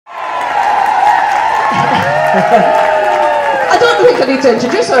I don't think I need to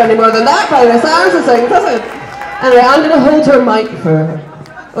introduce her any more than that by the sounds of things, does it? Anyway, I'm going to hold her mic for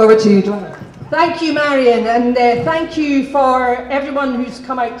her. Over to you, Joanna. Thank you, Marion, and thank you for everyone who's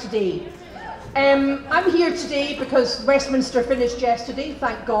come out today. I'm here today because Westminster finished yesterday,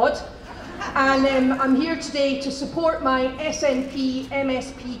 thank God. And I'm here today to support my SNP,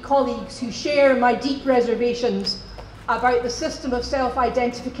 MSP colleagues who share my deep reservations about the system of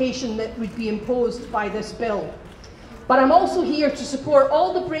self-identification that would be imposed by this bill. But I'm also here to support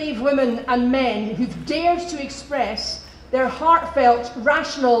all the brave women and men who've dared to express their heartfelt,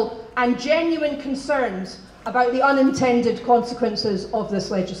 rational and genuine concerns about the unintended consequences of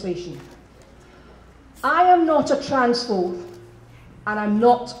this legislation. I am not a transphobe and I'm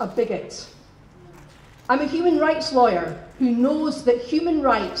not a bigot. I'm a human rights lawyer who knows that human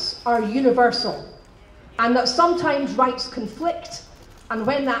rights are universal and that sometimes rights conflict, and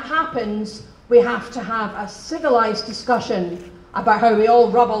when that happens, we have to have a civilised discussion about how we all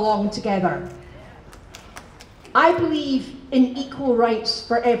rub along together. I believe in equal rights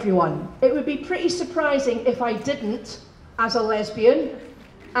for everyone. It would be pretty surprising if I didn't, as a lesbian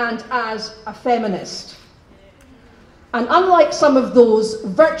and as a feminist. And unlike some of those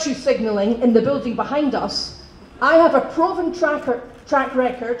virtue signalling in the building behind us, I have a proven track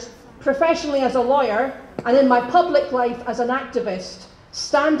record, professionally as a lawyer and in my public life as an activist,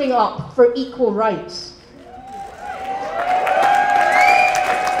 standing up for equal rights.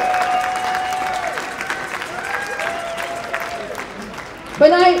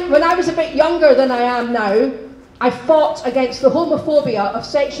 When I was a bit younger than I am now, I fought against the homophobia of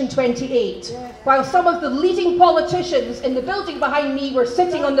Section 28, while some of the leading politicians in the building behind me were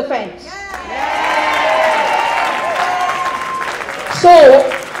sitting on the fence.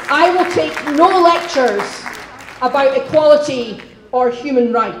 So, I will take no lectures about equality or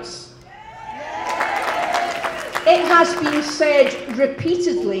human rights. It has been said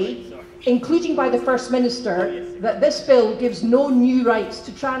repeatedly, including by the First Minister, that this bill gives no new rights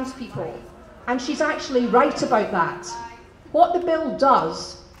to trans people. And she's actually right about that. What the bill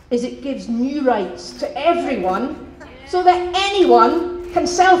does is it gives new rights to everyone so that anyone can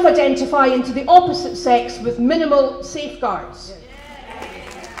self-identify into the opposite sex with minimal safeguards.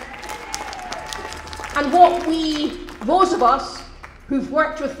 And what those of us who've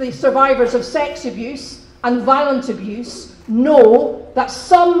worked with the survivors of sex abuse and violent abuse, know that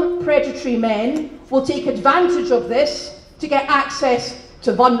some predatory men will take advantage of this to get access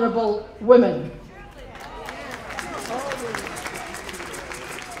to vulnerable women.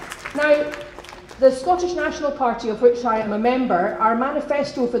 Now, the Scottish National Party, of which I am a member, our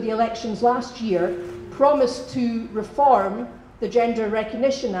manifesto for the elections last year promised to reform the Gender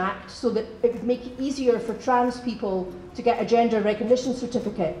Recognition Act so that it would make it easier for trans people to get a gender recognition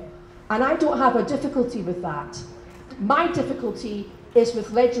certificate. And I don't have a difficulty with that. My difficulty is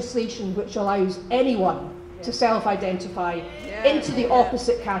with legislation which allows anyone to self-identify into the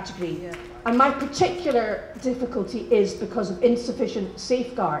opposite category. And my particular difficulty is because of insufficient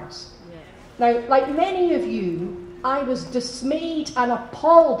safeguards. Now, like many of you, I was dismayed and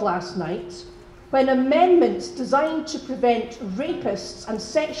appalled last night when amendments designed to prevent rapists and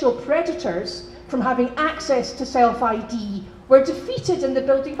sexual predators from having access to self-ID were defeated in the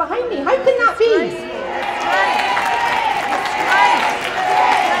building behind me. How can that be?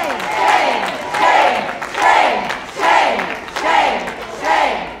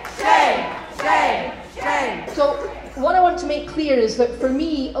 So what I want to make clear is that for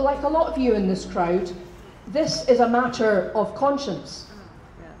me, like a lot of you in this crowd, this is a matter of conscience.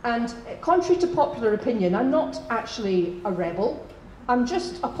 And contrary to popular opinion, I'm not actually a rebel. I'm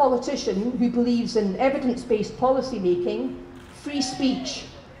just a politician who believes in evidence-based policy making, free speech,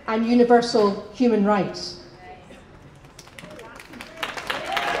 and universal human rights.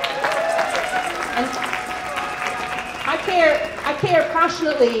 And I care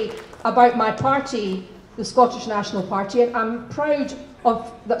passionately about my party, the Scottish National Party, and I'm proud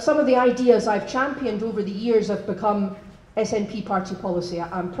of that some of the ideas I've championed over the years have become SNP party policy.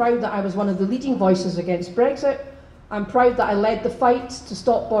 I'm proud that I was one of the leading voices against Brexit. I'm proud that I led the fight to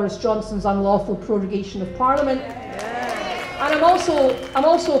stop Boris Johnson's unlawful prorogation of Parliament. And I'm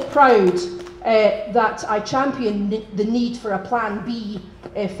also proud that I championed the need for a Plan B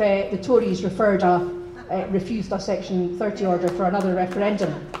if the Tories refused a Section 30 order for another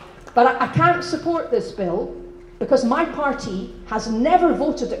referendum. But I can't support this bill because my party has never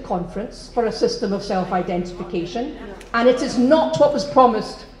voted at conference for a system of self-identification, and it is not what was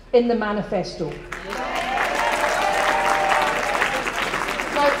promised in the manifesto.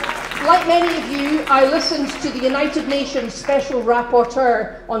 Now, like many of you, I listened to the United Nations Special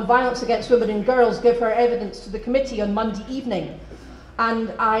Rapporteur on Violence Against Women and Girls give her evidence to the committee on Monday evening.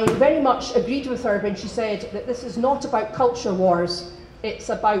 And I very much agreed with her when she said that this is not about culture wars, it's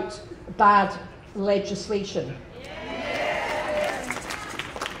about bad legislation.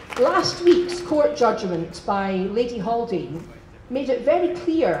 Last week's court judgment by Lady Haldane made it very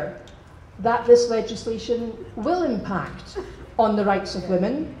clear that this legislation will impact on the rights of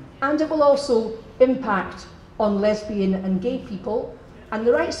women, and it will also impact on lesbian and gay people, and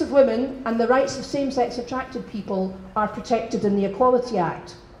the rights of women and the rights of same-sex attracted people are protected in the Equality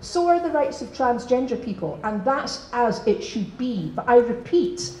Act. So are the rights of transgender people, and that's as it should be. But I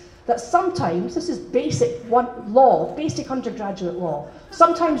repeat that sometimes, this is basic law, basic undergraduate law,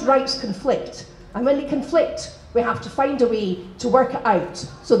 sometimes rights conflict, and when they conflict, we have to find a way to work it out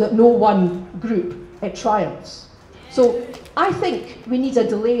so that no one group triumphs. So I think we need a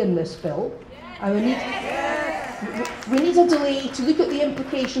delay in this bill, and we need a delay to look at the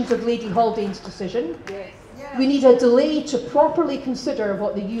implications of Lady Haldane's decision. We need a delay to properly consider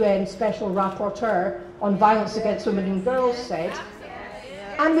what the UN Special Rapporteur on Violence Against Women and Girls said.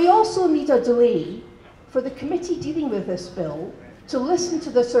 And we also need a delay for the committee dealing with this bill to listen to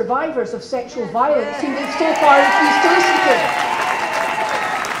the survivors of sexual violence whom they've so far refused to listen to.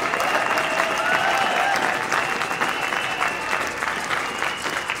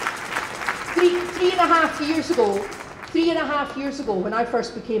 3.5 years ago, when I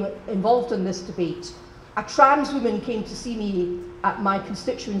first became involved in this debate, a trans woman came to see me at my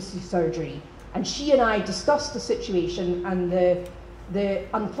constituency surgery, and she and I discussed the situation and the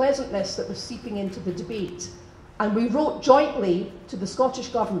unpleasantness that was seeping into the debate. And we wrote jointly to the Scottish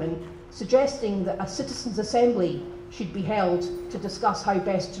Government suggesting that a citizens' assembly should be held to discuss how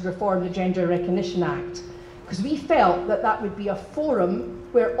best to reform the Gender Recognition Act, because we felt that that would be a forum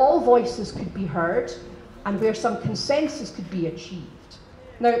where all voices could be heard and where some consensus could be achieved.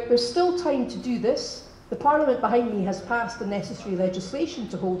 Now, there's still time to do this. The Parliament behind me has passed the necessary legislation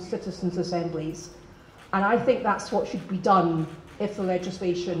to hold citizens' assemblies, and I think that's what should be done if the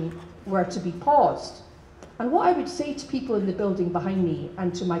legislation were to be paused. And what I would say to people in the building behind me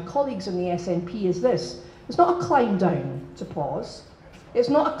and to my colleagues in the SNP is this: it's not a climb down to pause. It's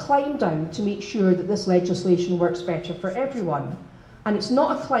not a climb down to make sure that this legislation works better for everyone. And it's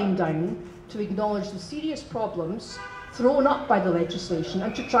not a climb down to acknowledge the serious problems thrown up by the legislation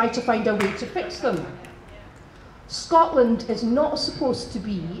and to try to find a way to fix them. Scotland is not supposed to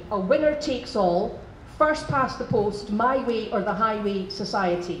be a winner-takes-all, first past the post, my way or the highway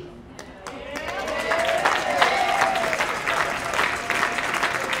society.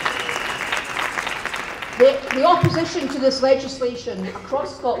 The opposition to this legislation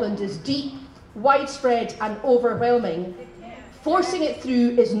across Scotland is deep, widespread and overwhelming. Forcing it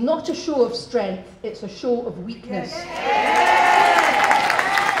through is not a show of strength, it's a show of weakness.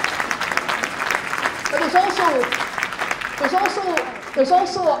 But there's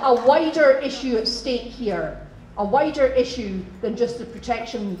also a wider issue at stake here, a wider issue than just the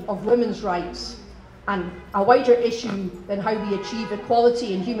protection of women's rights, and a wider issue than how we achieve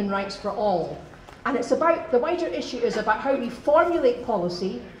equality and human rights for all. And the wider issue is about how we formulate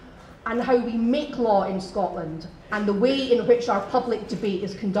policy and how we make law in Scotland and the way in which our public debate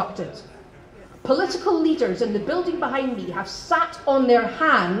is conducted. Political leaders in the building behind me have sat on their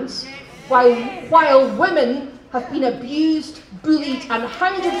hands while women have been abused, bullied and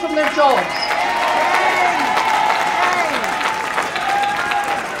hounded from their jobs.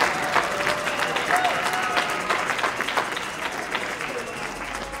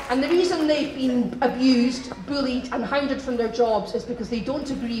 And the reason they've been abused, bullied and hounded from their jobs is because they don't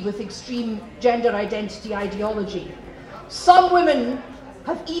agree with extreme gender identity ideology. Some women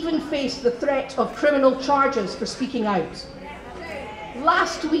have even faced the threat of criminal charges for speaking out.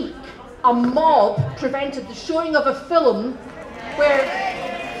 Last week, a mob prevented the showing of a film where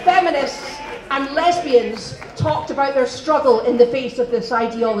feminists and lesbians talked about their struggle in the face of this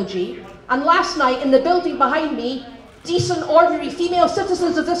ideology. And last night, in the building behind me, decent, ordinary female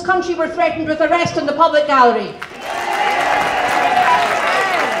citizens of this country were threatened with arrest in the public gallery.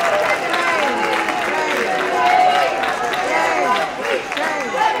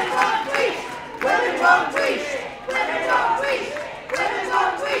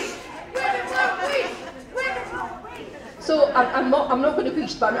 So I'm not going to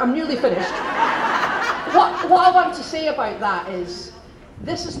preach, but I'm nearly finished. What I want to say about that is,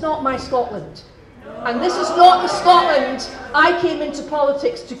 this is not my Scotland. And this is not the Scotland I came into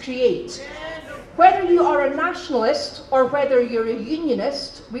politics to create. Whether you are a nationalist or whether you're a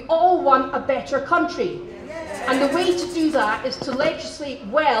unionist, we all want a better country. And the way to do that is to legislate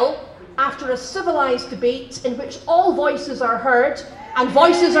well after a civilised debate in which all voices are heard and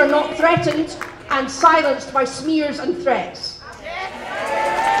voices are not threatened and silenced by smears and threats.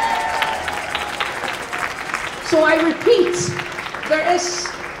 So I repeat, there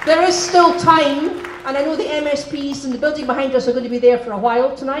is still time, and I know the MSPs in the building behind us are going to be there for a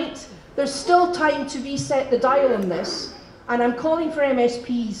while tonight. There's still time to reset the dial on this, and I'm calling for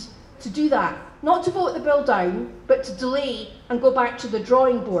MSPs to do that. Not to vote the bill down, but to delay and go back to the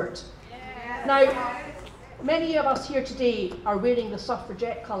drawing board. Now, many of us here today are wearing the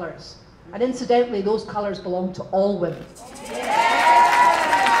suffragette colours, and incidentally, those colours belong to all women.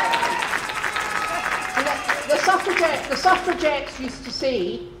 And the suffragettes used to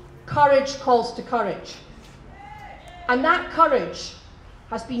say, courage calls to courage. And that courage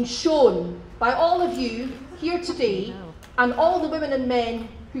has been shown by all of you here today and all the women and men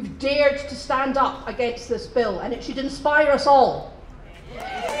who've dared to stand up against this bill, and it should inspire us all.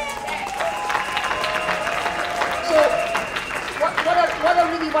 So, what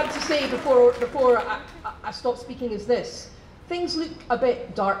I really want to say before I stop speaking is this. Things look a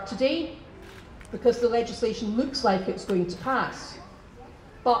bit dark today because the legislation looks like it's going to pass.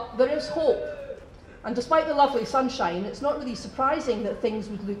 But there is hope. And despite the lovely sunshine, it's not really surprising that things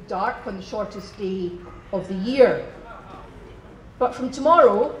would look dark on the shortest day of the year. But from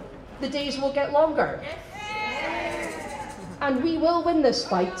tomorrow, the days will get longer. And we will win this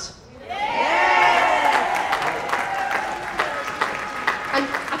fight. And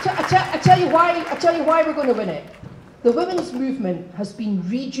I tell you why we're going to win it. The women's movement has been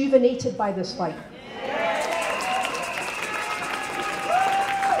rejuvenated by this fight.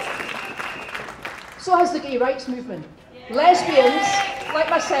 So has the gay rights movement. Lesbians, like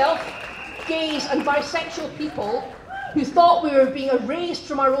myself, gays and bisexual people who thought we were being erased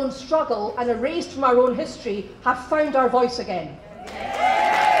from our own struggle and erased from our own history have found our voice again.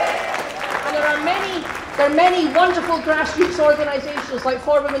 And there are many wonderful grassroots organisations like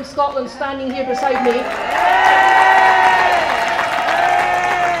For Women Scotland standing here beside me.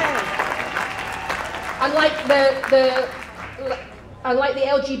 And like the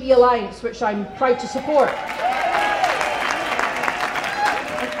LGB Alliance, which I'm proud to support.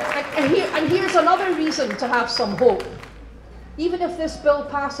 And here's another reason to have some hope. Even if this bill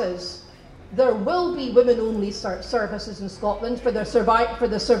passes, there will be women-only services in Scotland for the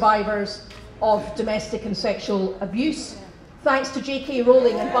survivors of domestic and sexual abuse, thanks to J.K.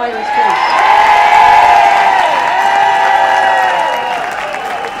 Rowling and Byron's Place.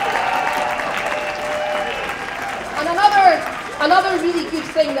 Another really good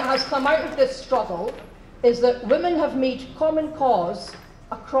thing that has come out of this struggle is that women have made common cause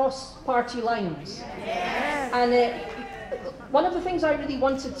across party lines. Yes. And one of the things I really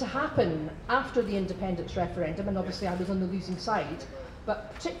wanted to happen after the independence referendum, and obviously I was on the losing side,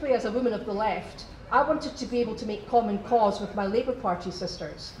 but particularly as a woman of the left, I wanted to be able to make common cause with my Labour Party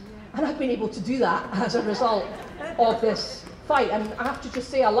sisters. And I've been able to do that as a result of this fight. And I have to just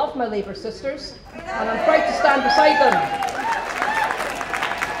say I love my Labour sisters, and I'm proud to stand beside them.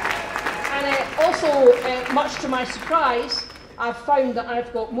 Also, much to my surprise, I've found that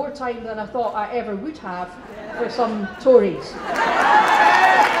I've got more time than I thought I ever would have for some Tories.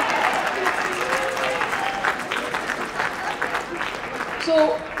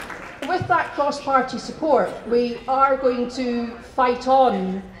 So, with that cross-party support, we are going to fight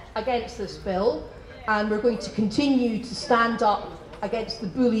on against this bill, and we're going to continue to stand up against the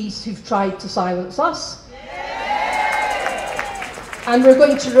bullies who've tried to silence us. And we're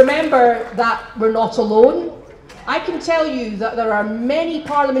going to remember that we're not alone. I can tell you that there are many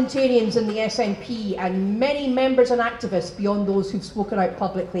parliamentarians in the SNP and many members and activists beyond those who've spoken out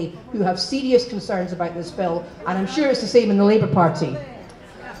publicly who have serious concerns about this bill, and I'm sure it's the same in the Labour Party.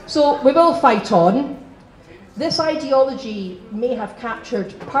 So we will fight on. This ideology may have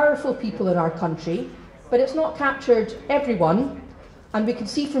captured powerful people in our country, but it's not captured everyone, and we can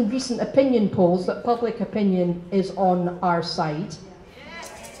see from recent opinion polls that public opinion is on our side.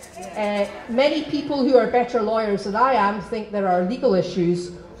 Many people who are better lawyers than I am think there are legal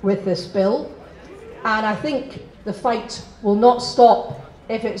issues with this bill, and I think the fight will not stop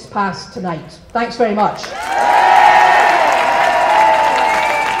if it's passed tonight. Thanks very much.